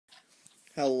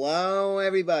Hello,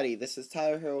 everybody. This is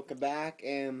Tyler here. Welcome back.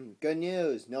 And good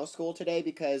news: no school today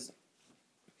because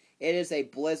it is a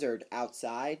blizzard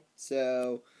outside.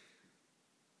 So,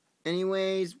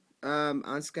 anyways, on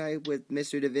Skype with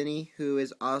Mr. Devinny, who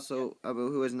is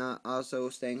not also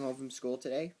staying home from school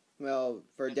today. Well,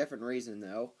 for a different reason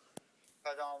though.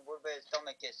 Because with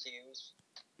stomach issues.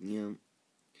 Yeah.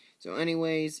 So,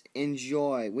 anyways,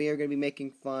 enjoy. We are going to be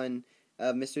making fun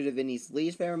of Mr. Devinny's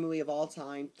least favorite movie of all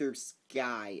time through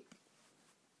Skype.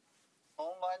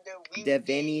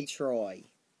 Devinnytroy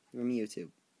from YouTube.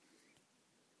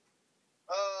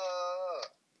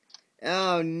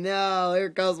 Oh no, here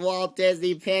goes Walt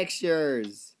Disney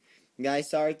Pictures. Guys,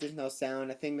 sorry if there's no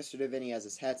sound. I think Mr. Devinny has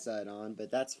his headset on,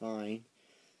 but that's fine.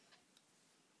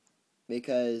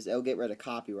 Because it'll get rid of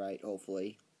copyright,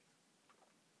 hopefully.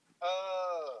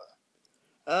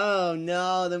 Oh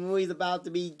no, the movie's about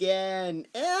to begin.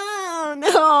 Oh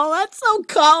no, that's so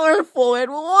colorful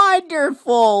and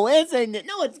wonderful, isn't it?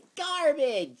 No, it's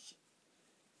garbage.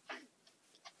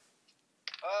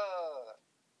 Oh,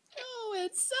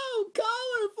 it's so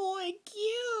colorful and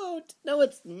cute. No,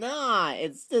 it's not.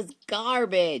 It's just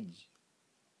garbage.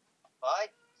 What?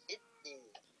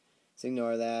 So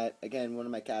ignore that. Again, one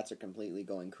of my cats are completely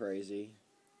going crazy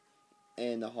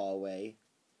in the hallway.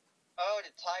 Oh, the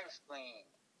time screen.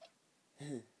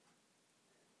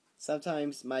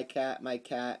 Sometimes my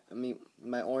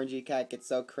orangey cat gets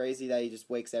so crazy that he just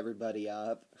wakes everybody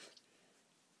up.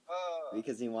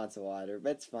 Because he wants water.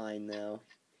 But it's fine, though.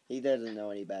 He doesn't know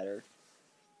any better.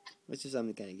 Which is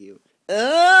something kind of cute.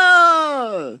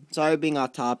 Oh! Sorry being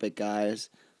off topic, guys.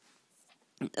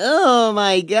 Oh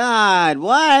my god,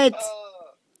 what?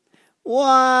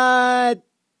 What?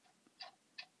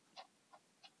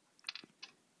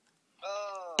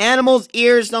 Animals'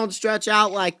 ears don't stretch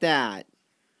out like that.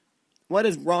 What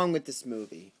is wrong with this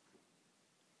movie?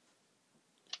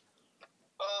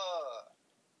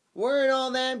 Where did all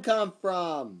them come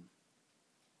from?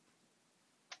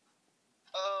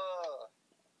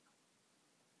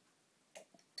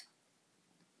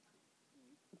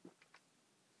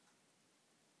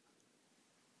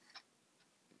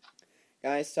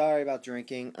 Guys, sorry about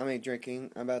drinking.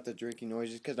 About the drinking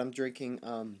noises, because I'm drinking,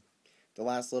 the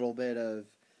last little bit of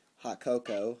hot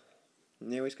cocoa.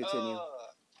 Anyways, continue.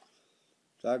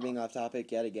 Sorry being off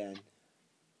topic yet again.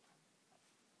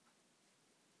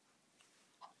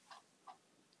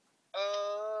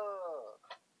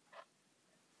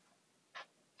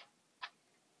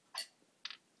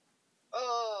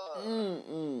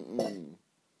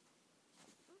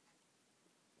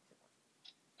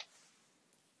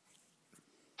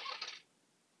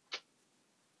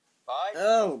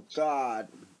 Oh, God.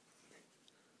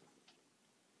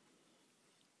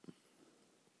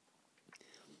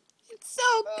 It's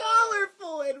so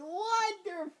colorful and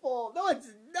wonderful. No, it's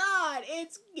not.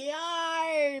 It's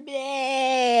garbage.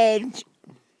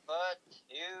 But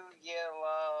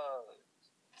 2-year-old.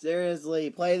 Seriously,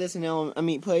 play this in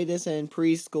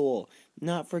preschool,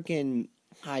 not freaking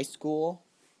high school.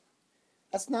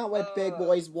 That's not what big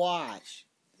boys watch.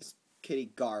 This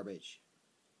kitty garbage.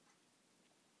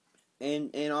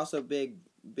 And also big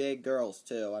girls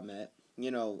too, I meant.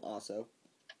 Also.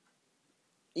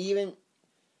 Even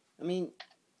I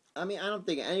don't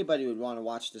think anybody would want to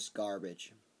watch this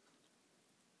garbage.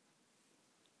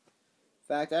 In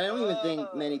fact, I don't even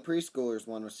think many preschoolers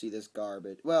want to see this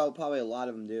garbage. Well, probably a lot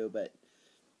of them do, but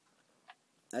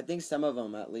I think some of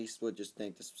them at least would just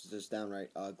think this is just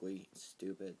downright ugly,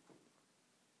 stupid.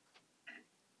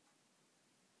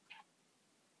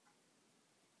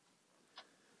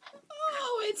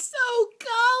 Oh, it's so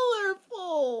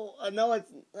colorful! No,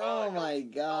 it's... Oh my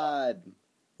god.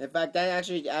 In fact, that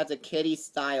actually adds a kitty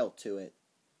style to it.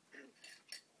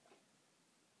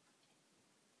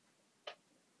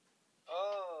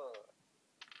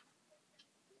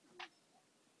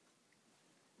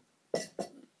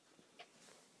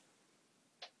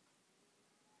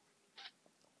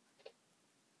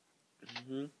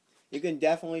 You can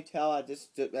definitely tell that this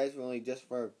is definitely just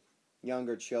for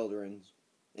younger children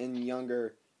and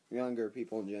younger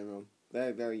people in general.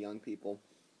 Very, very young people.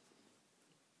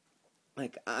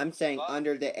 Like, I'm saying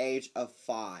under the age of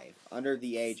 5. Under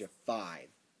the age of 5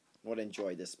 would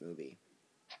enjoy this movie.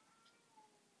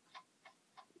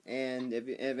 And if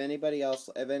anybody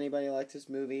likes this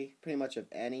movie, pretty much of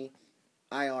any,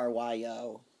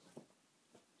 IRYO.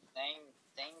 Same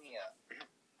here.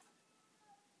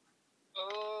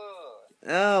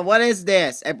 Oh, what is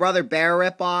this? A Brother Bear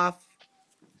ripoff?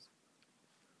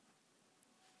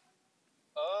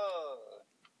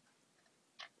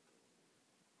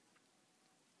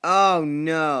 Oh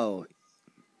no.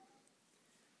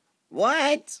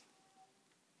 What?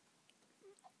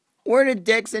 Where did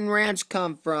Dixon Ranch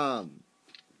come from?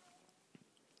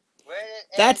 Where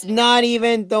did That's Eddie- not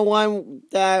even the one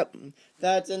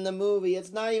that's in the movie.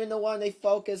 It's not even the one they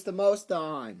focus the most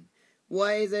on.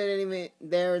 Why is it even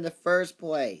there in the first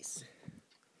place?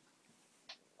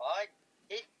 What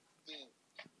did he?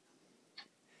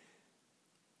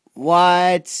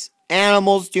 What?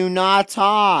 Animals do not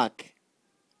talk.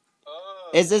 Oh.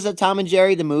 Is this a Tom and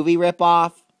Jerry the movie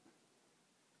ripoff?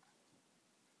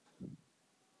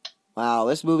 Wow,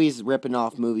 this movie's ripping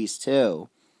off movies too.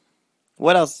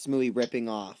 What else is this movie ripping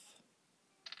off?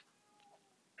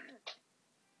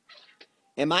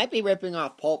 It might be ripping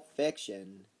off Pulp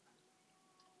Fiction.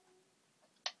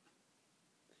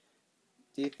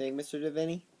 Do you think, Mr.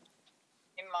 Devinny?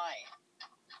 He might.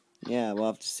 Yeah, we'll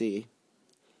have to see.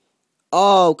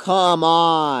 Oh, come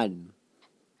on!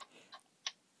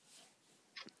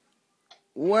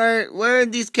 Where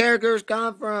did these characters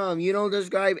come from? You don't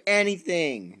describe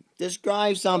anything.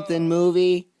 Describe something,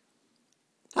 movie.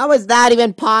 How is that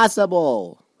even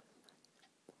possible?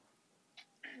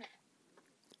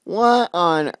 What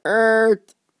on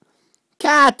earth?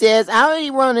 Cactus, how did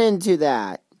he run into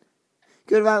that?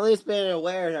 Could have at least been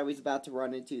aware that he's about to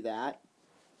run into that.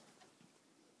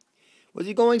 Was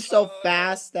he going so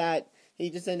fast that he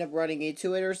just ended up running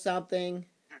into it or something?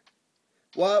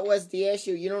 What was the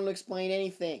issue? You don't explain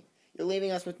anything. You're leaving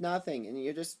us with nothing, and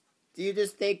you just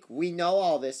think we know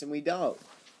all this, and we don't.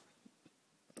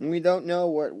 And we don't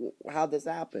know how this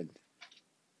happened.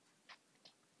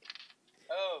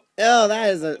 Oh, that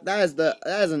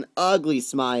is an ugly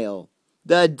smile.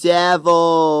 The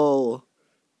devil.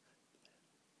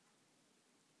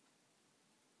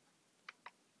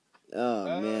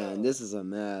 Oh man, this is a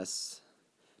mess.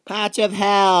 Patch of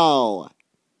hell.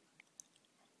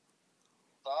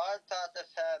 Thought of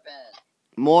heaven.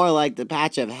 More like the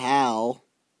patch of hell.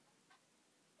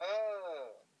 Oh.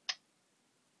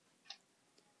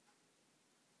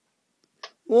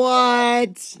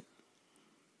 What?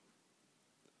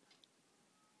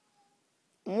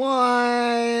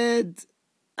 What?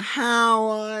 How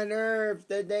on earth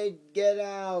did they get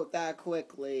out that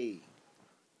quickly?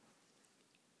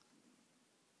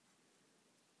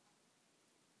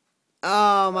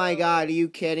 Oh my god, are you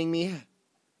kidding me?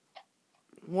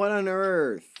 What on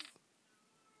earth?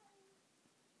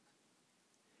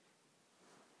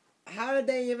 How did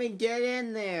they even get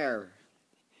in there?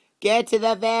 Get to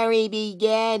the very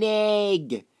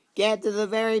beginning. Get to the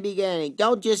very beginning.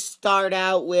 Don't just start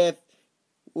out with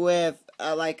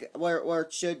like where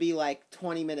it should be like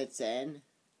 20 minutes in.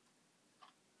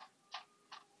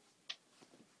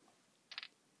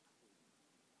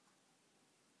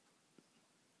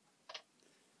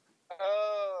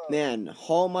 Oh. Man,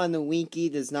 Home on the Winkie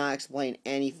does not explain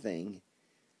anything.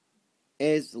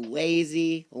 It's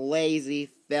lazy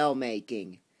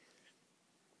filmmaking.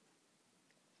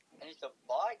 And it's a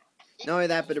bot? Not only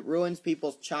that, but it ruins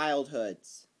people's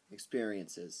childhoods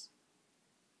experiences.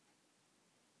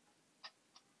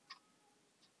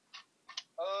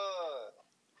 Oh.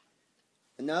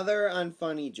 Another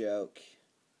unfunny joke.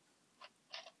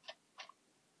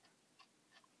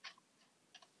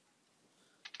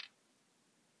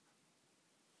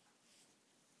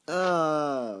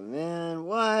 Oh, man,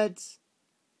 what?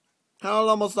 How did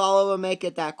almost all of them make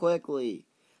it that quickly?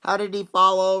 How did he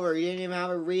fall over? He didn't even have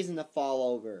a reason to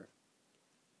fall over.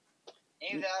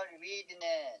 He was out reading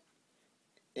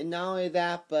it. And not only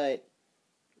that, but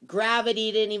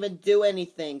gravity didn't even do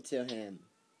anything to him.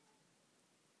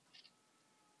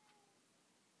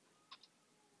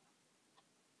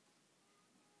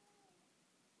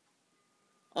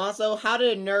 Also, how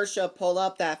did inertia pull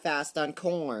up that fast on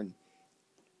corn?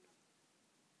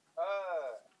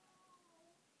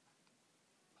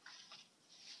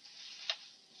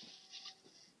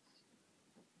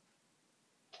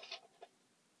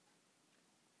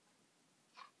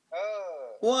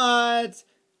 What?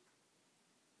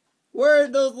 Where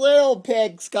did those little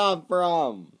pigs come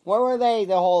from? Where were they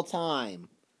the whole time?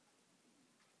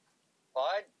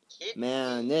 What?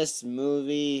 Man, this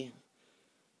movie...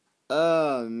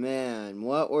 Oh, man.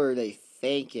 What were they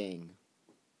thinking?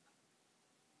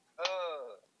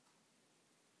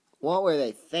 What were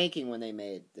they thinking when they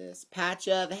made this? Patch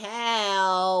of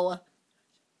hell!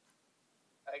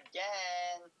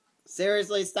 Again.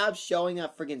 Seriously, stop showing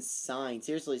that friggin' sign.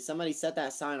 Seriously, somebody set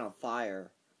that sign on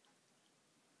fire.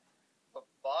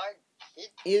 What?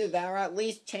 Either that or at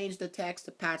least change the text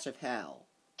to Patch of Hell.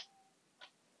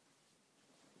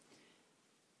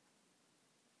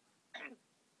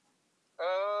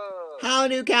 How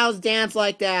do cows dance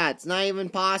like that? It's not even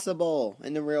possible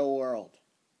in the real world.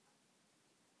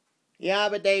 Yeah,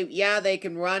 but they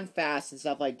can run fast and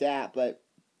stuff like that, but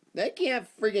They can't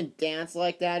freaking dance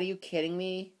like that. Are you kidding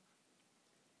me?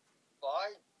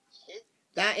 What? Shit.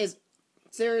 That is...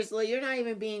 Seriously, you're not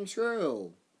even being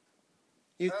true.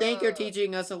 You think you're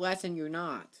teaching us a lesson, you're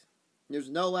not. There's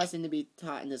no lesson to be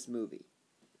taught in this movie.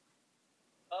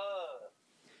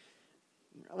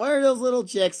 Where do those little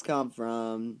chicks come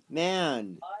from?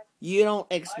 Man, you don't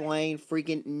explain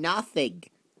freaking nothing.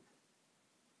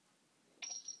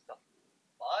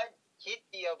 What?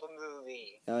 Kitty of a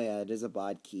movie. Oh yeah, it is a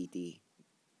bod kitty.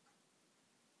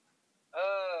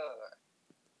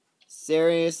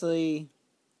 Seriously?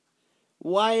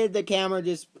 Why did the camera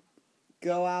just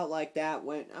go out like that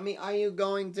when... I mean, are you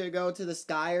going to go to the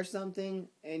sky or something?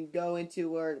 And go into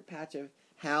where the patch of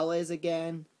hell is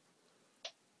again?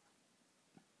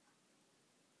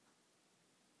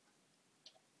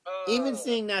 Even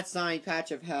seeing that sign,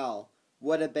 Patch of Hell,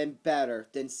 would have been better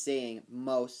than seeing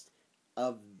most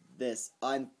of this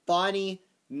unfunny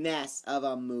mess of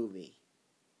a movie.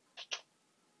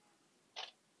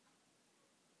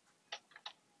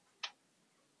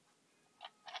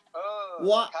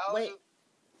 What? Wait.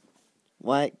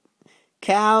 What?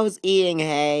 Cows eating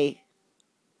hay.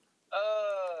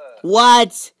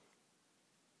 What?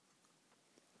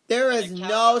 There is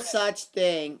no such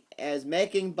thing as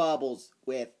making bubbles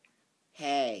with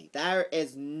hay. There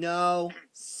is no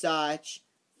such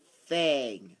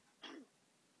thing.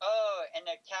 And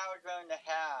the cow's wearing the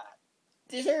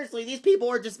hat. Seriously, these people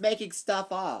are just making stuff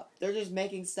up. They're just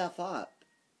making stuff up.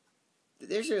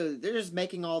 They're just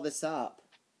making all this up.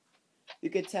 You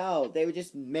could tell they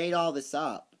just made all this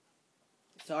up.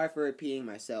 Sorry for repeating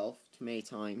myself too many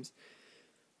times.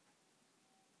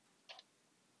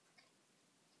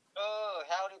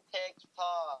 How do pigs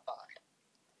talk?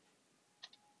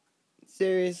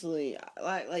 Seriously,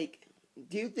 like,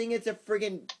 do you think it's a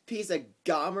friggin' piece of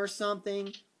gum or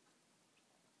something?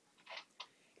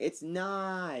 It's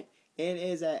not. It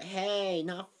is a hay,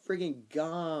 not friggin'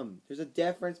 gum. There's a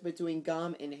difference between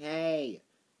gum and hay.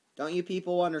 Don't you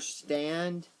people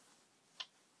understand?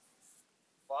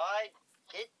 Why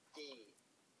kitty?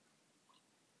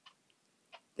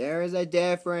 There is a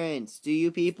difference. Do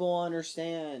you people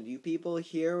understand? Do you people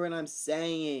hear what I'm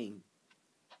saying?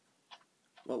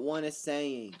 What one is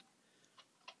saying?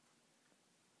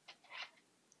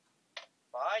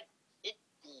 Why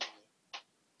kitty?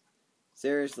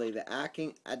 Seriously, the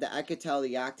acting, I could tell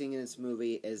the acting in this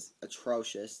movie is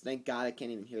atrocious. Thank God I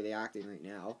can't even hear the acting right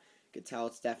now. I could tell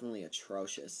it's definitely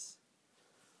atrocious.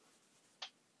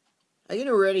 I can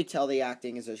already tell the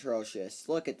acting is atrocious.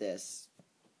 Look at this.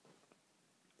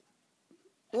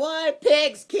 Why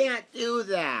pigs can't do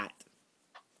that?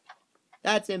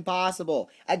 That's impossible.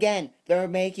 Again, they're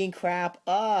making crap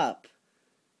up.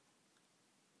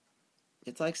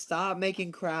 It's like, stop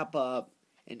making crap up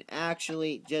and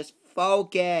actually just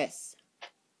focus.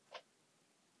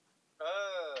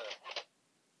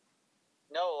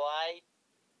 No, why?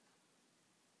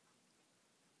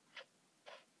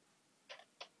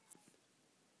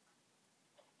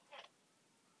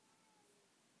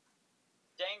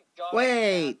 Thank God.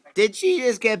 Wait, did she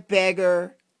just get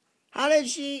bigger? How did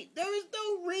she... There was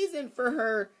no reason for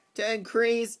her to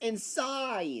increase in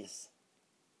size.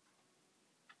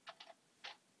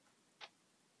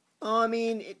 I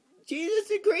mean, she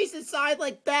just increased in size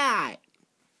like that.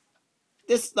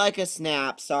 This like a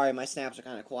snap. Sorry, my snaps are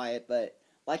kind of quiet, but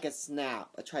like a snap.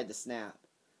 I tried to snap.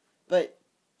 But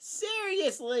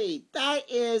seriously, that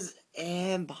is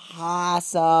impossible.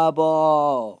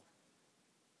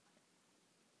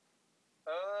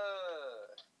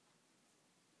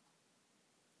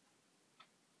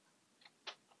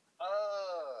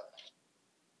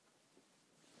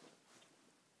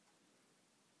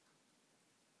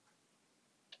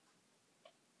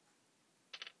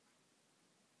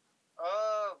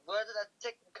 Where did that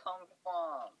chicken come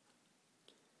from?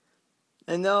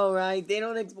 I know, right? They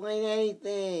don't explain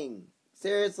anything.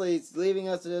 Seriously, it's leaving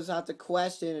us to just have to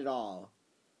question it all.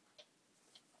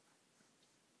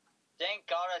 Thank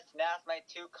God I smashed my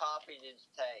 2 copies of this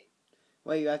tape.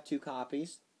 Wait, you have 2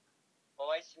 copies? Well,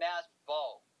 I smashed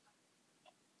both.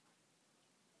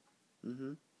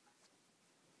 Mm-hmm.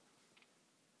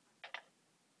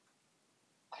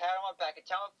 I had one back in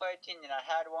 2013 and I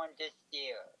had one this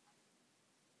year.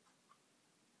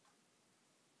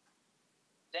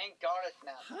 Thank God it's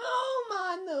not. Home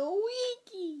on the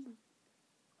Winkie.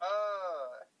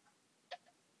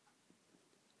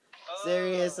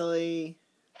 Seriously.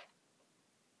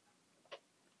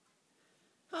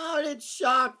 How did it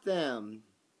shock them?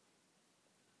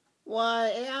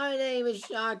 Why? How did they even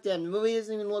shock them? The movie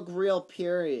doesn't even look real,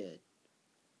 period.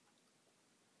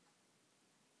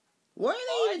 What are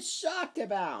they even shocked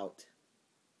about?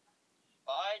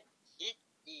 Bud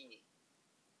Hitty.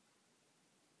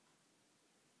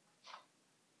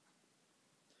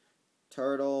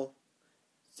 Turtle.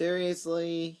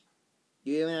 Seriously?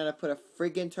 You even had to put a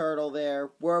freaking turtle there.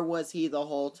 Where was he the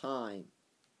whole time?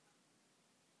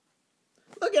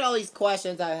 Look at all these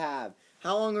questions I have.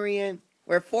 How long are we in?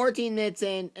 We're 14 minutes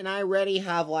in, and I already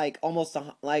have like almost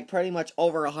like pretty much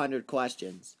over 100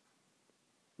 questions.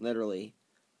 Literally.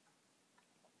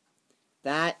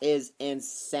 That is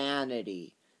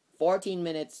insanity. 14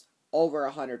 minutes, over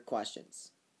 100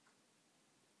 questions.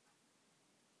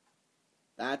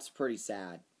 That's pretty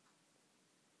sad.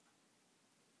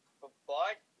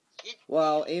 Bud Hitty.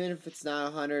 Well, even if it's not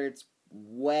 100, it's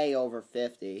way over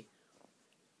 50.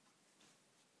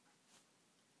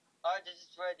 This is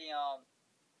for the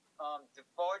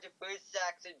 41st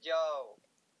section joke.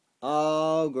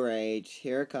 Oh, great.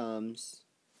 Here it comes.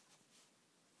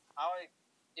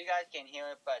 You guys can hear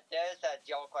it, but there's a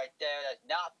joke right there that's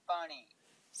not funny.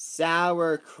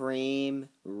 Sour cream?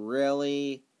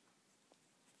 Really?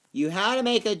 You had to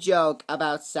make a joke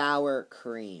about sour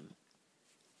cream.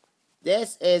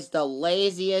 This is the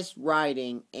laziest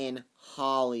writing in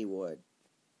Hollywood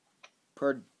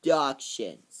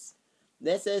productions.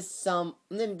 This is Home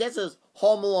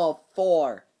Alone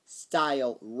 4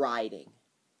 style writing.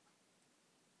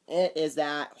 It is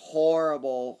that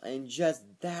horrible and just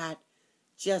that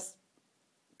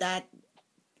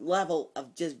level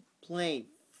of just plain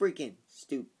freaking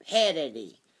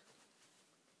stupidity.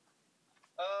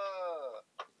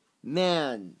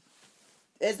 Man,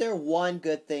 is there one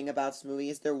good thing about this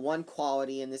movie? Is there one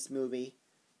quality in this movie?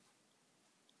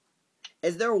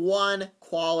 Is there one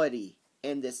quality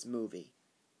in this movie?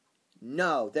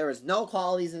 No, there is no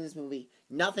qualities in this movie.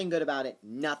 Nothing good about it.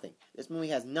 Nothing. This movie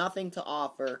has nothing to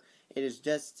offer. It's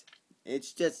just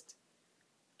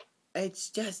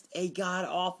a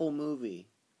god-awful movie.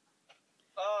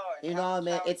 You know, I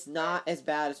mean, it's not as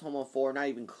bad as Home Alone 4, not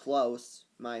even close,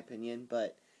 in my opinion,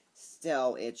 but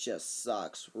still, it just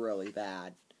sucks really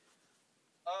bad.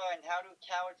 And how do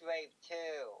cows rape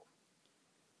too?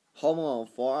 Home Alone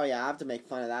 4, oh yeah, I have to make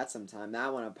fun of that sometime.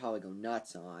 That one I'll probably go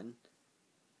nuts on.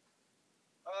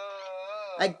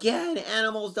 Again,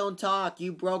 animals don't talk.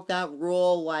 You broke that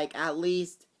rule like at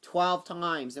least 12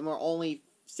 times, and we're only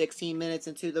 16 minutes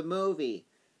into the movie.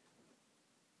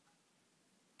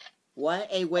 What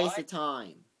a waste of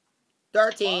time.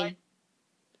 13. What?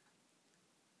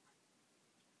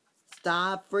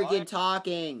 Stop freaking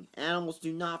talking. Animals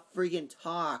do not freaking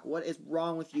talk. What is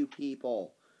wrong with you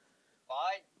people?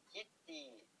 Bud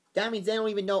Hitty. That means they don't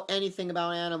even know anything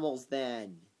about animals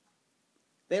then.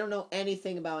 They don't know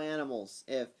anything about animals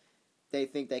if they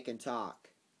think they can talk.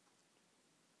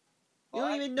 You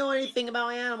don't even know anything about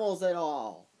animals at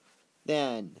all.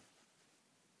 Then.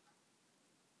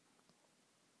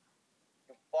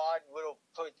 You bad little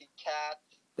pussy cat.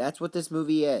 That's what this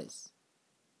movie is.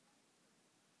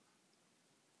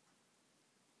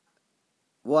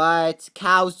 What?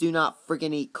 Cows do not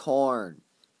freaking eat corn.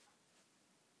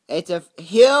 It's a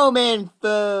human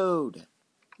food.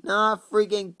 Not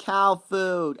freaking cow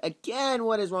food. Again,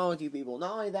 what is wrong with you people?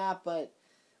 Not only that, but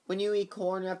when you eat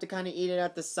corn, you have to kind of eat it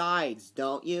at the sides,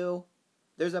 don't you?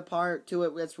 There's a part to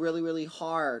it that's really, really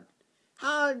hard.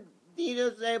 How are you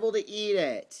just able to eat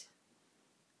it?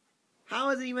 How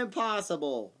is it even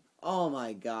possible? Oh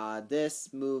my god, this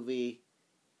movie.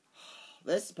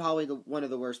 This is probably one of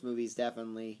the worst movies,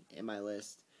 definitely, in my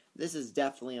list. This is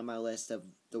definitely on my list of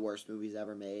the worst movies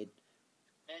ever made.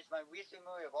 And it's my recent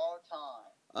movie of all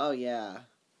time. Oh, yeah.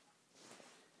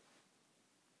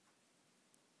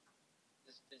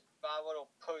 This bad little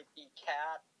pussy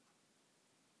cat.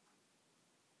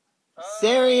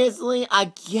 Seriously?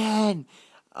 Again?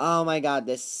 Oh my god,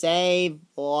 the same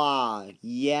vlog.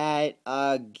 Yet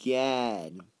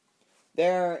again.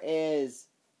 There is,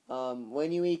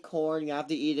 when you eat corn, you have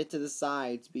to eat it to the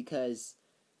sides because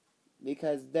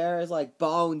there is like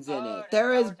bones in it.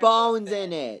 There is bones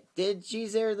in it. Did she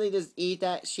seriously just eat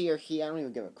that? She or he? I don't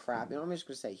even give a crap. You know, I'm just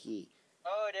gonna say he.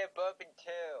 Oh, they're burping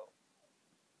too.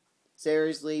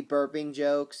 Seriously, burping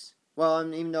jokes? Well, I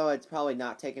mean, even though it's probably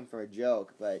not taken for a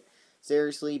joke, but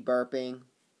seriously, burping?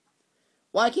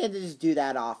 Why can't they just do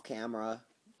that off camera?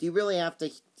 Do you really have to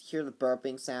hear the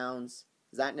burping sounds?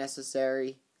 Is that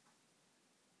necessary?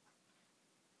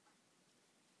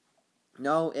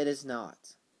 No, it is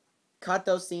not. Cut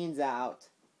those scenes out.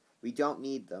 We don't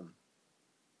need them.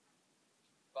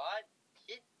 Bud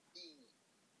Hitty.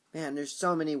 Man, there's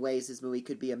so many ways this movie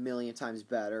could be a million times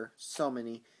better. So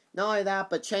many. Not only that,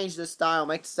 but change the style.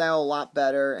 Make the style a lot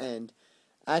better. And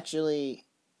actually,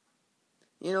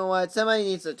 you know what? Somebody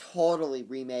needs to totally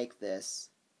remake this.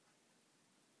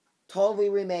 Totally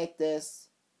remake this.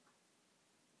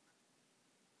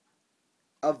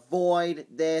 Avoid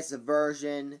this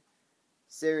version.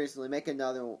 Seriously, make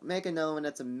another one. Make another one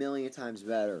that's a million times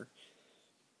better.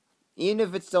 Even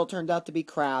if it still turned out to be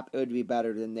crap, it would be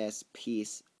better than this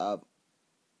piece of...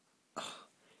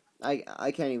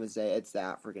 I can't even say it. It's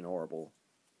that freaking horrible.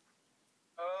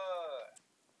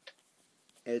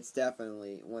 It's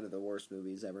definitely one of the worst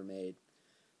movies ever made.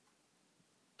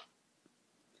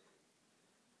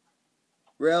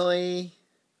 Really?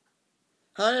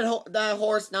 How did that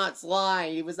horse not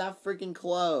slide? He was that freaking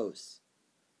close.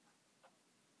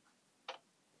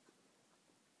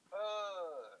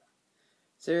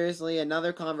 Seriously,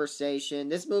 another conversation.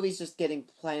 This movie's just getting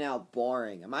plain out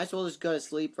boring. I might as well just go to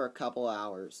sleep for a couple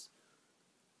hours.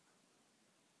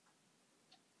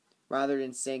 Rather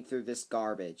than sink through this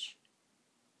garbage.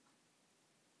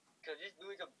 Because this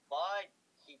movie's a bad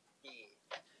TV.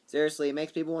 Seriously, it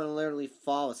makes people want to literally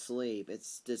fall asleep.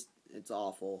 It's just, it's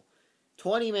awful.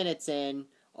 20 minutes in,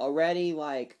 already,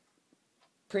 like,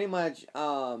 pretty much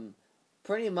at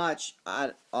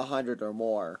 100 or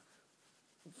more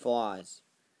flaws.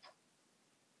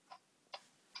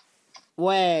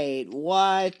 Wait,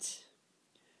 what?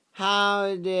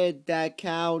 How did that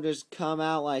cow just come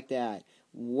out like that?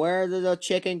 Where did the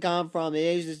chicken come from? Did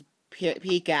they just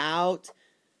peek out?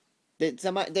 Did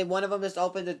one of them just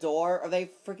open the door? Are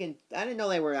they freaking... I didn't know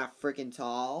they were that freaking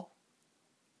tall.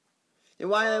 Then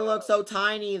why do they look so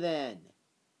tiny then?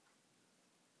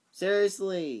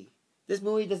 Seriously. This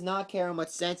movie does not care how much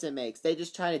sense it makes. They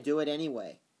just try to do it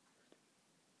anyway.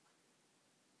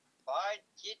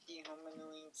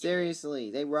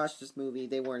 Seriously, they rushed this movie.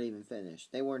 They weren't even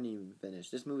finished. This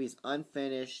movie is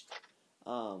unfinished.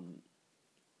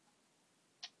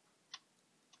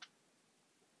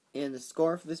 And the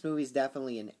score for this movie is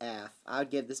definitely an F. I would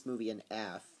give this movie an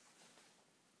F.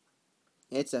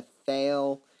 It's a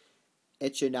fail.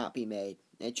 It should not be made.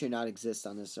 It should not exist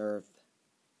on this earth.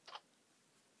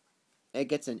 It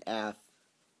gets an F.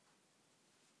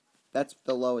 That's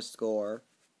the lowest score.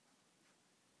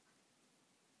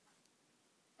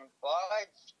 Bad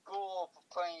school for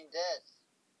playing this.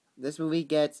 This movie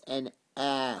gets an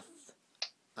F.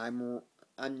 I'm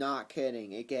not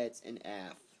kidding. It gets an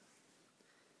F.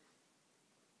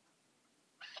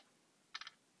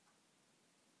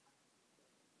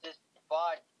 This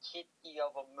bad kitty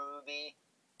of a movie.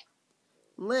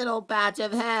 Little patch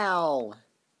of hell.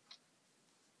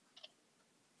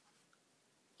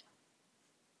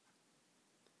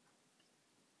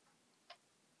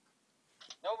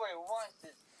 Nobody wants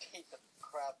this piece of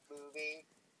crap movie.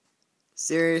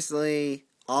 Seriously,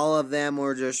 all of them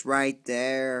were just right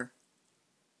there.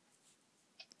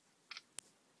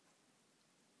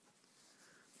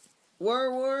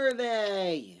 Where were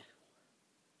they?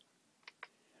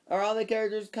 Are all the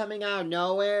characters coming out of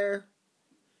nowhere?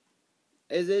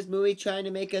 Is this movie trying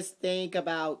to make us think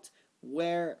about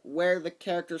where the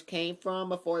characters came from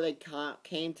before they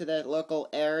came to that local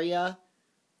area?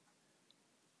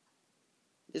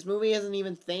 This movie isn't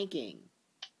even thinking.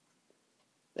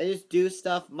 They just do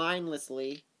stuff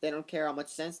mindlessly. They don't care how much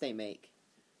sense they make.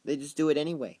 They just do it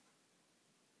anyway.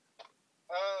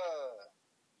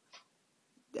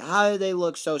 How do they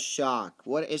look so shocked?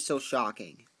 What is so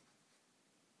shocking?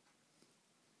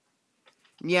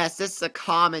 Yes, this is a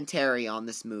commentary on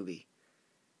this movie.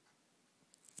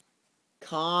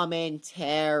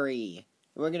 Commentary.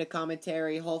 We're going to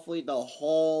commentary, hopefully, the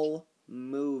whole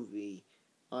movie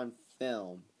on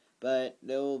film. But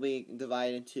they will be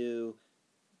divided into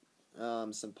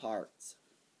some parts.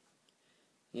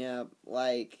 Yeah,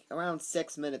 like around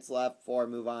 6 minutes left before I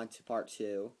move on to part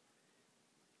 2.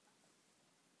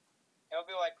 It'll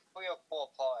be like 3 or 4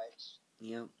 parts.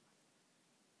 Yep.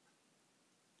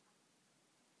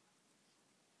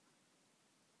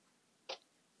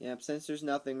 Yep, since there's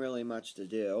nothing really much to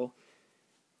do,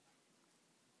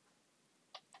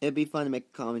 it'd be fun to make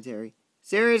a commentary.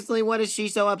 Seriously, what is she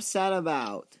so upset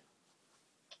about?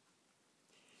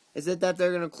 Is it that they're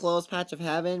going to close Patch of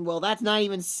Heaven? Well, that's not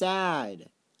even sad.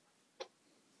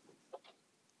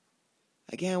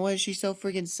 Again, what is she so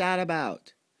freaking sad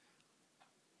about?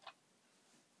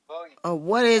 Oh,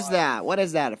 what is that? What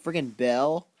is that? A freaking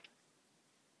bill?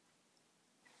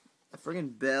 A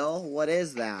freaking bill? What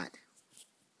is that?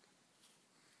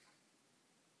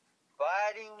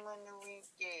 Fighting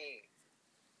Winkie.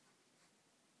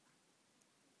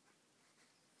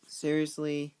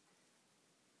 Seriously?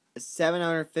 A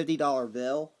 $750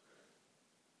 bill?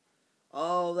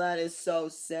 Oh, that is so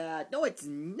sad. No, it's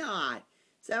not.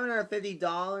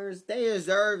 $750? They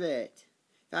deserve it.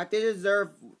 In fact, they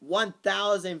deserve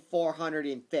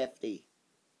 $1,450.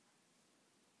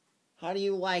 How do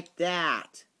you like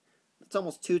that? That's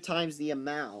almost 2 times the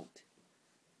amount.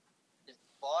 It's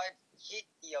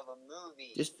 $5.50 of a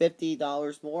movie. Just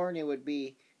 $50 more and it would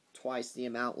be twice the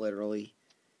amount, literally.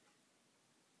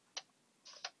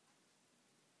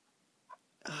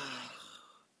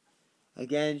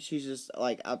 Again, she's just,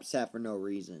 like, upset for no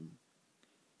reason.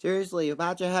 Seriously,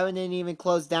 Apache Heaven didn't even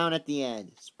close down at the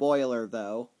end. Spoiler,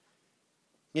 though.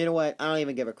 You know what? I don't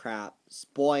even give a crap.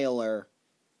 Spoiler.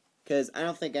 Because I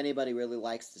don't think anybody really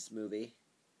likes this movie.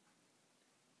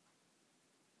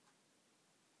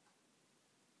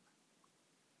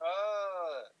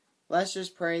 Let's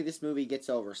just pray this movie gets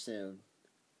over soon.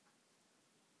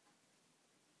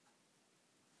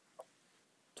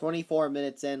 24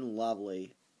 minutes in,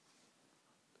 lovely.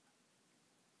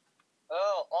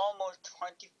 Oh, almost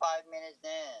 25 minutes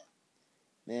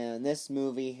in. Man, this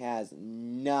movie has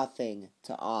nothing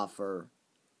to offer.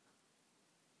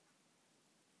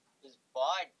 It's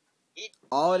fun.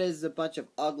 All it is a bunch of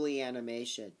ugly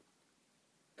animation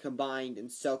combined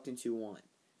and soaked into one.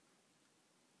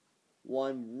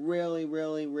 One really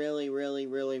bad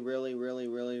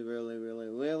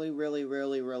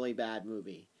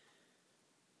movie.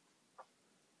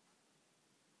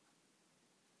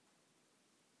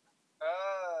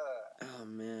 Oh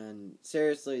man,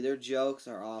 seriously, their jokes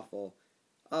are awful.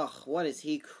 Ugh, what is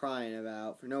he crying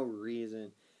about for no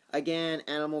reason? Again,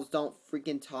 animals don't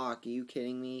freaking talk. Are you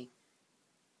kidding me?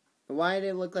 Why did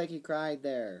it look like he cried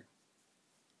there?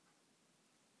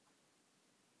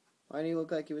 Why did he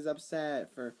look like he was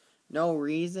upset for no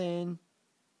reason?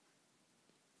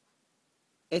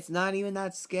 It's not even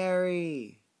that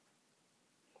scary.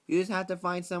 You just have to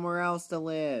find somewhere else to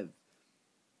live.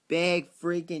 Big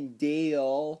freaking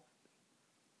deal.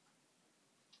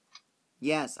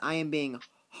 Yes, I am being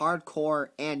hardcore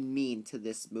and mean to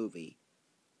this movie.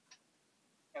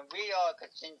 And we are,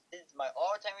 because since this is my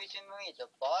all-time recent movie, it's a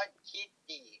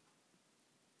 $5.50.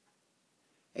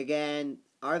 Again,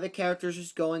 are the characters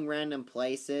just going random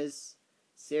places?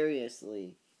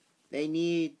 Seriously. They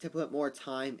need to put more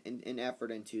time and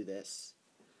effort into this.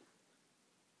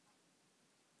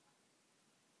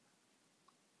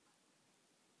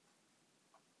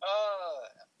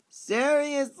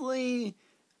 Seriously?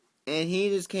 And he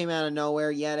just came out of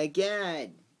nowhere yet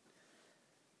again.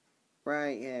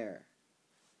 Right here.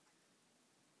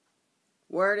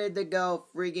 Where did the goat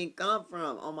freaking come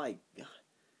from? Oh my god.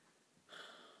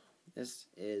 This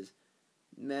is...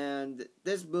 Man,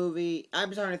 this movie...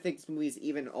 I'm starting to think this movie is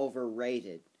even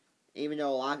overrated. Even though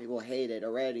a lot of people hate it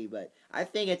already, but I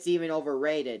think it's even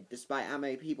overrated despite how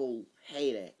many people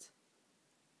hate it.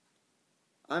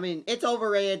 I mean, it's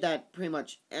overrated that pretty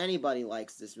much anybody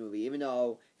likes this movie. Even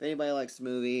though, if anybody likes the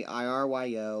movie,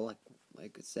 IRYO,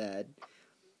 like I said,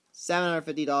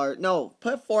 $750. No,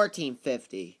 put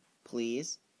 $14.50,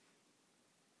 please.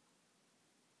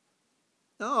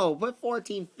 No, put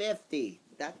 $14.50.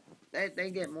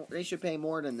 They get more. They should pay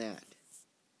more than that.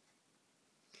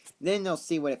 Then they'll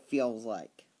see what it feels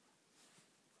like.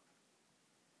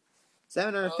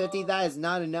 $750. That is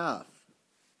not enough.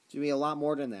 It should be a lot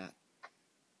more than that.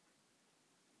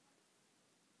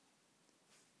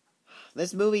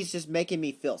 This movie's just making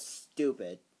me feel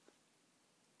stupid.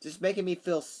 Just making me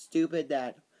feel stupid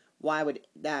that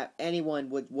anyone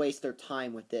would waste their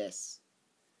time with this.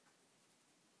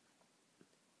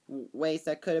 Waste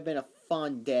that could have been a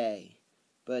fun day.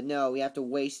 But no, we have to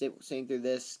waste it sitting through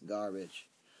this garbage.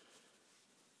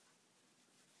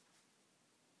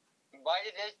 Why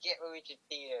did this get released in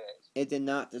theaters? It did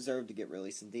not deserve to get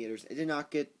released in theaters. It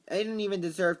didn't even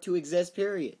deserve to exist,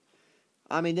 period.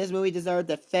 I mean, this movie deserved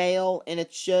to fail, and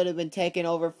it should have been taken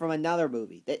over from another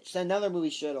movie. Another movie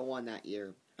should have won that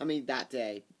year. I mean, that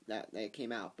day that it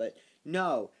came out. But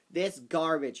no, this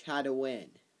garbage had to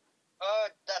win.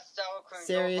 That's sour cream.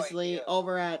 Seriously,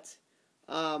 over at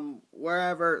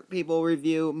wherever people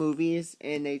review movies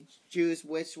and they choose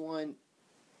which one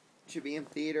should be in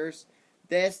theaters,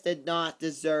 this did not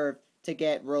deserve to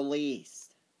get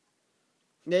released.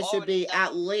 This should be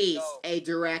at least a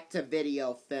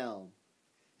direct-to-video film.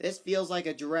 This feels like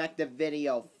a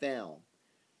direct-to-video film.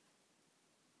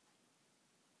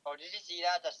 Oh, did you see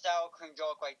that? The sour cream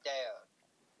joke right there.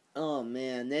 Oh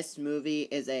man, this movie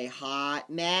is a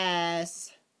hot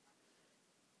mess.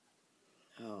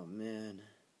 Oh man.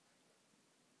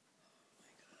 Oh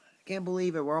my god. I can't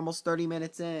believe it. We're almost 30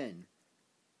 minutes in.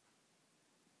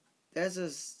 It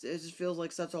just feels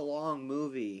like such a long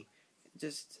movie.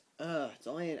 It's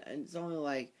only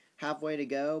like halfway to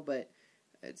go, but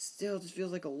it still just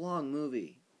feels like a long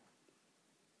movie.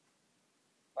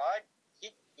 $5.50.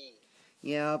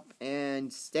 Yep,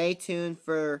 and stay tuned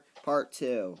for part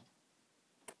 2.